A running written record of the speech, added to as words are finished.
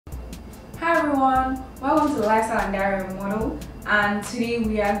Hi everyone, welcome to Lifestyle and Diary Model, and today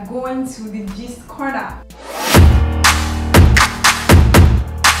we are going to the Gist Corner.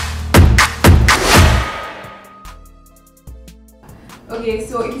 Okay,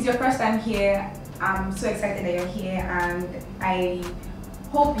 so if it's your first time here, I'm so excited that you're here and I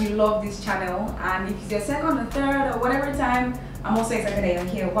hope you love this channel. And if it's your second or third or whatever time, I'm also excited that you're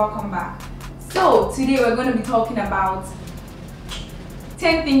here. Welcome back. So today we're going to be talking about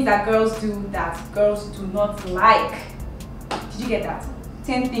 10 things that girls do that girls do not like. Did you get that?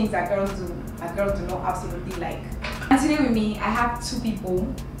 10 things that girls do not absolutely like. And today with me, I have two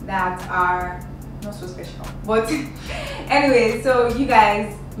people that are not so special. But anyway, so you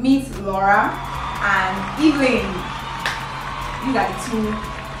guys meet Laura and Evelyn. These are the two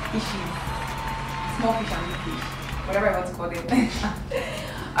fishes. Small fish and big fish. Whatever I want to call them.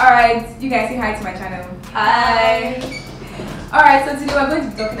 Alright, you guys say hi to my channel. Hi. Alright, so today we're going to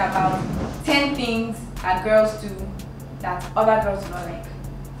be talking about 10 things that girls do that other girls do not like.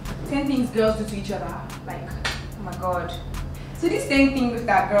 10 things girls do to each other. Like, oh my god. So these 10 things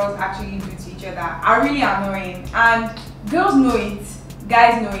that girls actually do to each other are really annoying. And girls know it,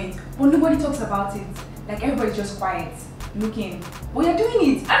 guys know it, but nobody talks about it. Like everybody's just quiet, looking. But you're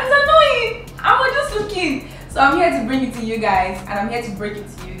doing it, and it's annoying. And we're just looking. So I'm here to bring it to you guys, and I'm here to break it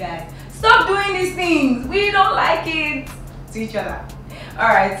to you guys. Stop doing these things. We don't like it. To each other.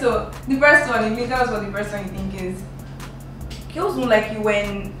 Alright, so the first one, if you tell us what the first one you think is. Girls don't like you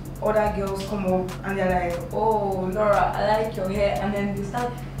when other girls come up and they're like, oh Laura, I like your hair, and then they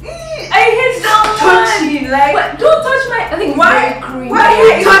start, I hate that touching, like, but don't touch my, I think why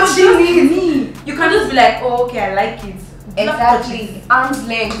are you touching me? You can just be like, oh okay, I like it. Exactly. Arm's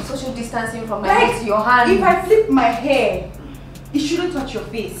length, social distancing from my head to your hand. If I flip my hair, it shouldn't touch your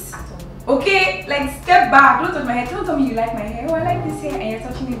face. Okay, like step back, don't touch my hair. Don't tell me you like my hair. Oh, I like this hair, and you're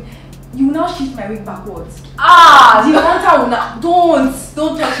touching it. You will now shift my wig backwards. Ah, the hunter will not. Don't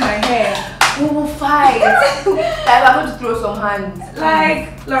touch my hair. We will fight. Like we're going to throw some hands.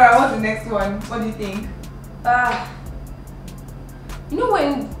 Like Laura, what's the next one? What do you think? You know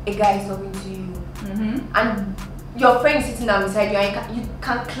when a guy is talking to you, and your friend is sitting down beside you, and you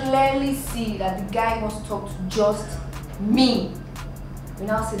can clearly see that the guy wants to talk to just me. We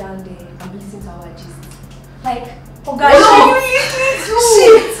now sit down there and listen to our gist. Like, oh guys,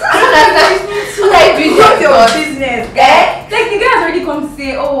 shit! Like, you got your business, guy. Like the guy has already come to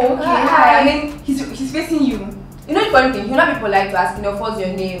say, oh okay, hi, and then he's facing you. You know the funny thing, you're not people like to ask, you know, what's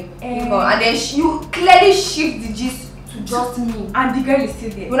your name? And then you clearly shift the gist to just me. And the girl is still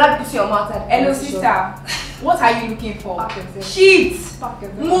there. You're not putting your mouth at hello sister, what are you looking for? Shit!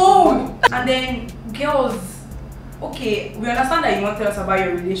 Move! And then girls, okay, we understand that you want to tell us about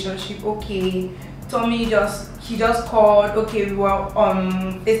your relationship. Okay, Tommy he just called. Okay, we were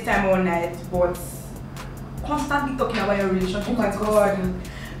on FaceTime all night, but constantly talking about your relationship. Oh my god,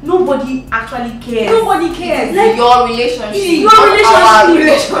 nobody actually cares. Nobody cares. Like your relationship. Your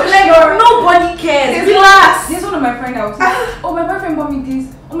relationship. Like nobody cares. Relax. There's one of my friends that was like, oh my boyfriend bought me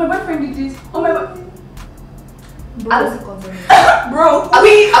this. Oh my boyfriend did this. Oh my boyfriend. Bro, are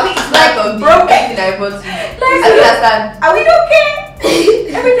we like on bro anything I bought you? Like, I understand. Are we okay?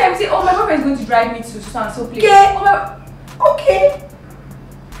 Every time I say, oh my boyfriend is going to drive me to so and so place. Okay. Oh okay.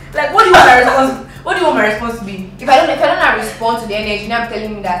 Like what do you want my response? What do you want my response to be? If I don't not respond to the energy, now I'm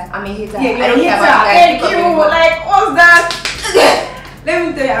telling me that I'm a hater. Yeah, I don't care about thank you. Like what's that? Let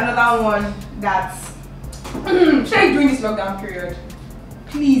me tell you another one that's try during this lockdown period.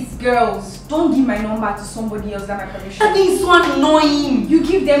 Please, girls, don't give my number to somebody else without my permission. I think it's so annoying. You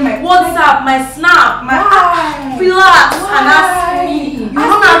give them my WhatsApp, my Snap, my relax and ask me. You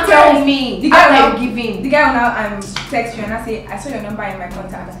don't tell me. The guy will now giving. The guy will now text you and I say, I saw your number in my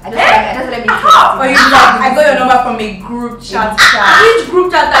contact. I just let me Or you like, I got your number from a group chat. Which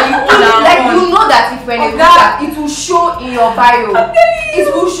group chat are you on? Like you know that if any that it will show in your bio. It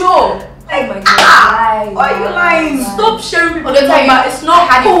will show. Oh my god, why are you lying? Stop sharing people's number. It's not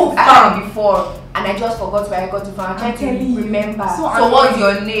cool. I had it before and I just forgot where I got it from. I'm trying to remember. So what's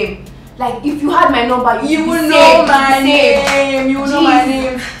your name? Like if you had my number, you will know my name. You will know my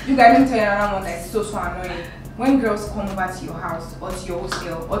name. You guys, let me tell you another one that's so annoying. When girls come over to your house or to your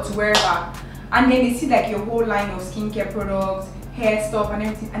hostel or to wherever, and then they see like your whole line of skincare products, hair stuff, and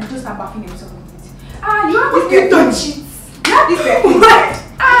everything, and they just start bathing themselves with it. You have this perfume. You have this perfume.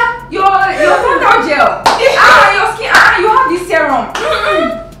 Your frontal gel. Your skin. You have this serum.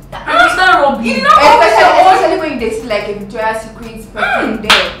 You start rubbing. Especially when they see like a Victoria's Secret perfume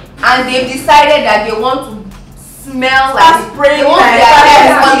there, and they've decided that they want to smell like spraying. They want their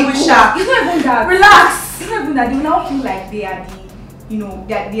hair It's not even that. Relax. It's not even that. They will now feel like they are the you know,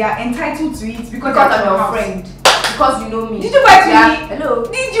 that they are entitled to it because I'm your friend. Because you know me. Did you buy to me? Hello.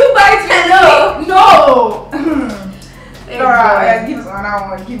 Did you buy to me? Hello. No. Laura, give us another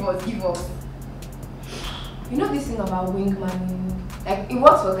one. Give us. You know this thing about wingman? Like, it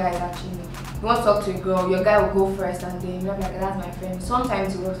works for guys actually. You want to talk to a girl, your guy will go first and then you're like, that's my friend.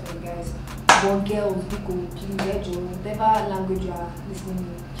 Sometimes it works for the guys. But girls, please, whatever language you are listening to,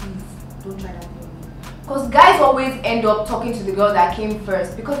 please don't try that for me. Because guys always end up talking to the girl that came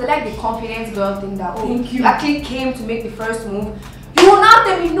first because they like the confident girl thing that, oh, you actually came to make the first move. You will now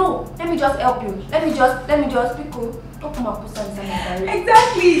tell me, no, let me just help you. Let me just pickle. Don't come and put something like that.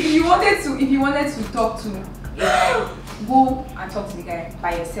 Exactly. If you wanted to talk to a guy, go and talk to the guy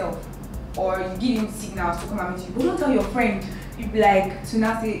by yourself. Or you give him signals to come and meet you. But don't tell your friend. You'd be like to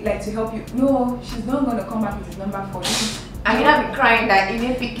not say, like to help you. No, she's not gonna come back with his number for you. I mean, I'll be crying that he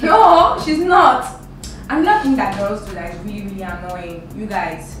didn't pick you. No, she's not. Another thing that girls do that is really, really annoying. You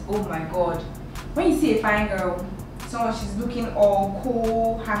guys, oh my god. When you see a fine girl, she's looking all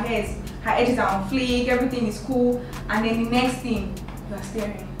cool, her edges are on fleek, everything is cool, and then the next thing, you are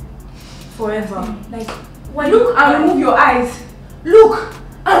staring forever. Like, look and remove your eyes. Look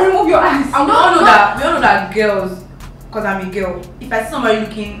and remove your eyes. And we all know that girls, because I'm a girl, if I see somebody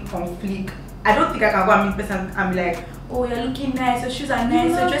looking on fleek, I don't think I can go and meet the person and be like, oh, you're looking nice, your shoes are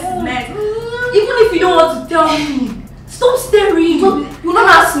nice, your dress is nice. Even if you don't want to tell me, stop staring. You know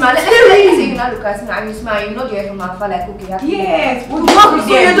how smile. Let's say you not look at me and you smile, you know you're from afar like, okay, yes. So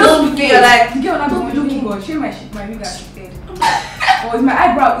you're just looking, you're like, the girl not looking good. Show my wig as shifted. Or is my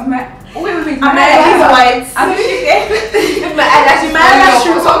eyebrow, wait, my eyebrow white. I'm shifted. My eyelash,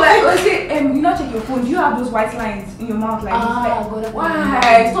 so like, you not check your phone. Do you have those white lines in your mouth like this? Like,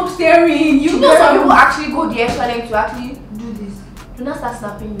 why? Stop staring. You know some people actually go the extra length to actually do this. Do not start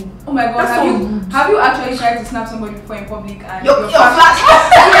snapping me. Oh my god, have you actually tried to snap somebody before in public and your flash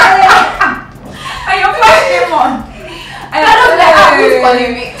and your flash came on? And I don't like who's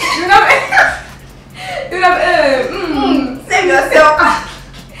calling me. Save yourself.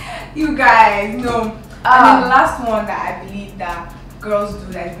 You guys, no. And then the last one that I believe that girls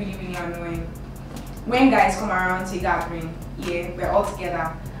do that is really, really annoying. When guys come around to a gathering, we're all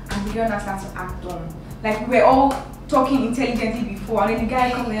together, and the girl now starts to act dumb. Like we're all talking intelligently before, and then the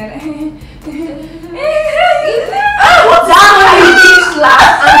guy comes in what's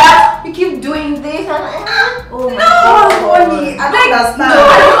that? You keep doing this and oh my god. Funny. I don't understand. No,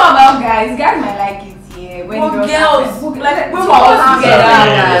 I don't know about guys. Guys might like it, when girls like we're all together.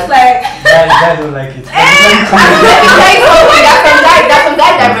 It's like guys don't like it. There's some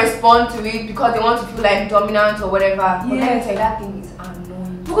guys that respond to it because they want to feel like dominant or whatever. But let me tell you, that thing is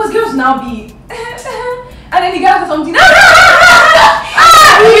annoying. Because girls now be and then the guy has something. You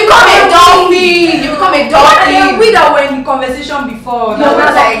become a donkey. And we that were in the conversation before. No,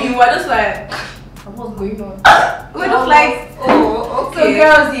 that like you were just like, what's going on? We're just like, oh, okay. So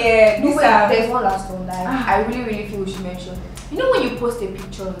girls, there's one last one that I really, really feel we should mention. You know when you post a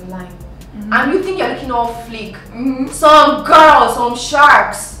picture online and you think you're looking all fleek, some girls, some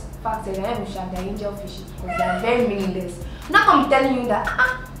sharks, in fact, they're not even sharks, they're angel fishes because they're very meaningless. Now I'm telling you that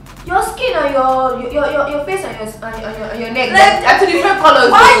your skin and your face and your neck, like, are two different colors.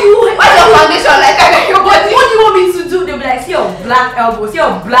 Why your foundation like that? What do you want me to do? They'll be like, see your black elbows, see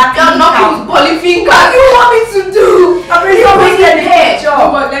your black knuckles, poly fingers. What do you want me to do? I'm ready to make the picture.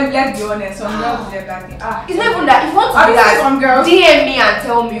 But let's be honest, some girls do that thing. It's not even that. If you want to do that, DM me and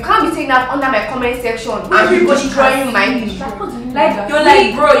tell me. You can't be saying that under my comment section. Everybody drawing my image. Like you're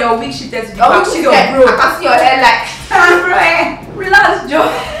like, bro, your wig shifted to the back. Bro, I can see your hair like. Relax, Joe.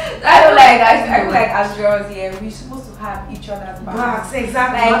 I feel like as girls, we're supposed to have each other's backs.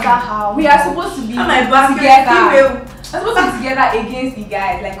 Exactly. Like we are supposed to be together. We're supposed to be together against the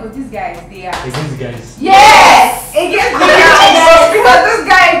guys, like, cause these guys, they are against the guys. Yes, against the guys. Because these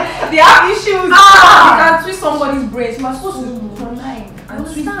guys, they have issues. You can twist somebody's brain. So we're supposed to go online and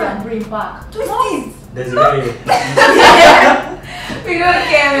twist their brain back. Twist it. There's a guy here. We don't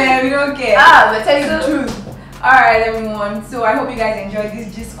care, man. We don't care. We're telling you the truth. Alright everyone, so I hope you guys enjoyed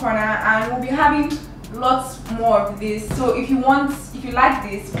this Gist Corner, and we'll be having lots more of this. So if you like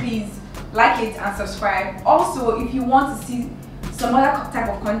this, please like it and subscribe. Also, if you want to see some other type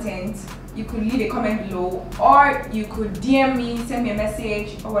of content, you could leave a comment below, or you could DM me, send me a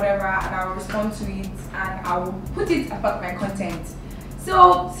message or whatever, and I'll respond to it and I will put it about my content.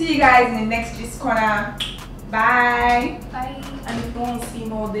 So see you guys in the next Gist Corner. Bye. Bye. And if you want to see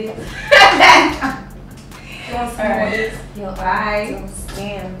more of this. Alright. Bye. Don't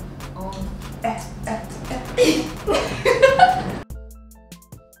stand on.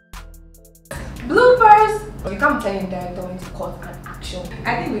 Bloopers. You can't tell your director when to cut and action. sure.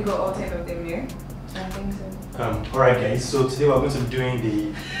 I think we got all 10 of them here. I think so. Alright guys, so today we're going to be doing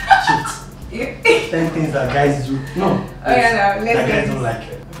the cheat. Yeah. 10 things that guys do. No. Oh yeah, no, let's that get guys this. don't like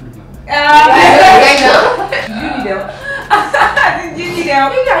it. Right now. Do you need help? Do you need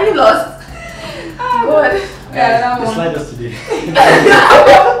help? Are you lost? Oh, God. Yeah, that The one. slide us today.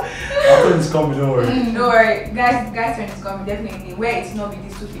 After this coming, don't worry. Don't worry, guys turn is coming definitely. Where it's not with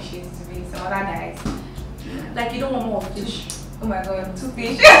these two fishes, to be some other guys. Like you don't want more fish. Oh my god, two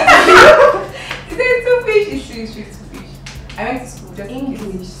fish. Is it two fish? It's true, two fish. I went to school just in case.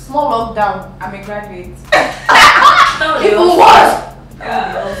 English. Small lockdown. I'm a graduate. Even worse.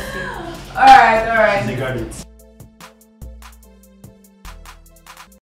 Alright. He's a graduate.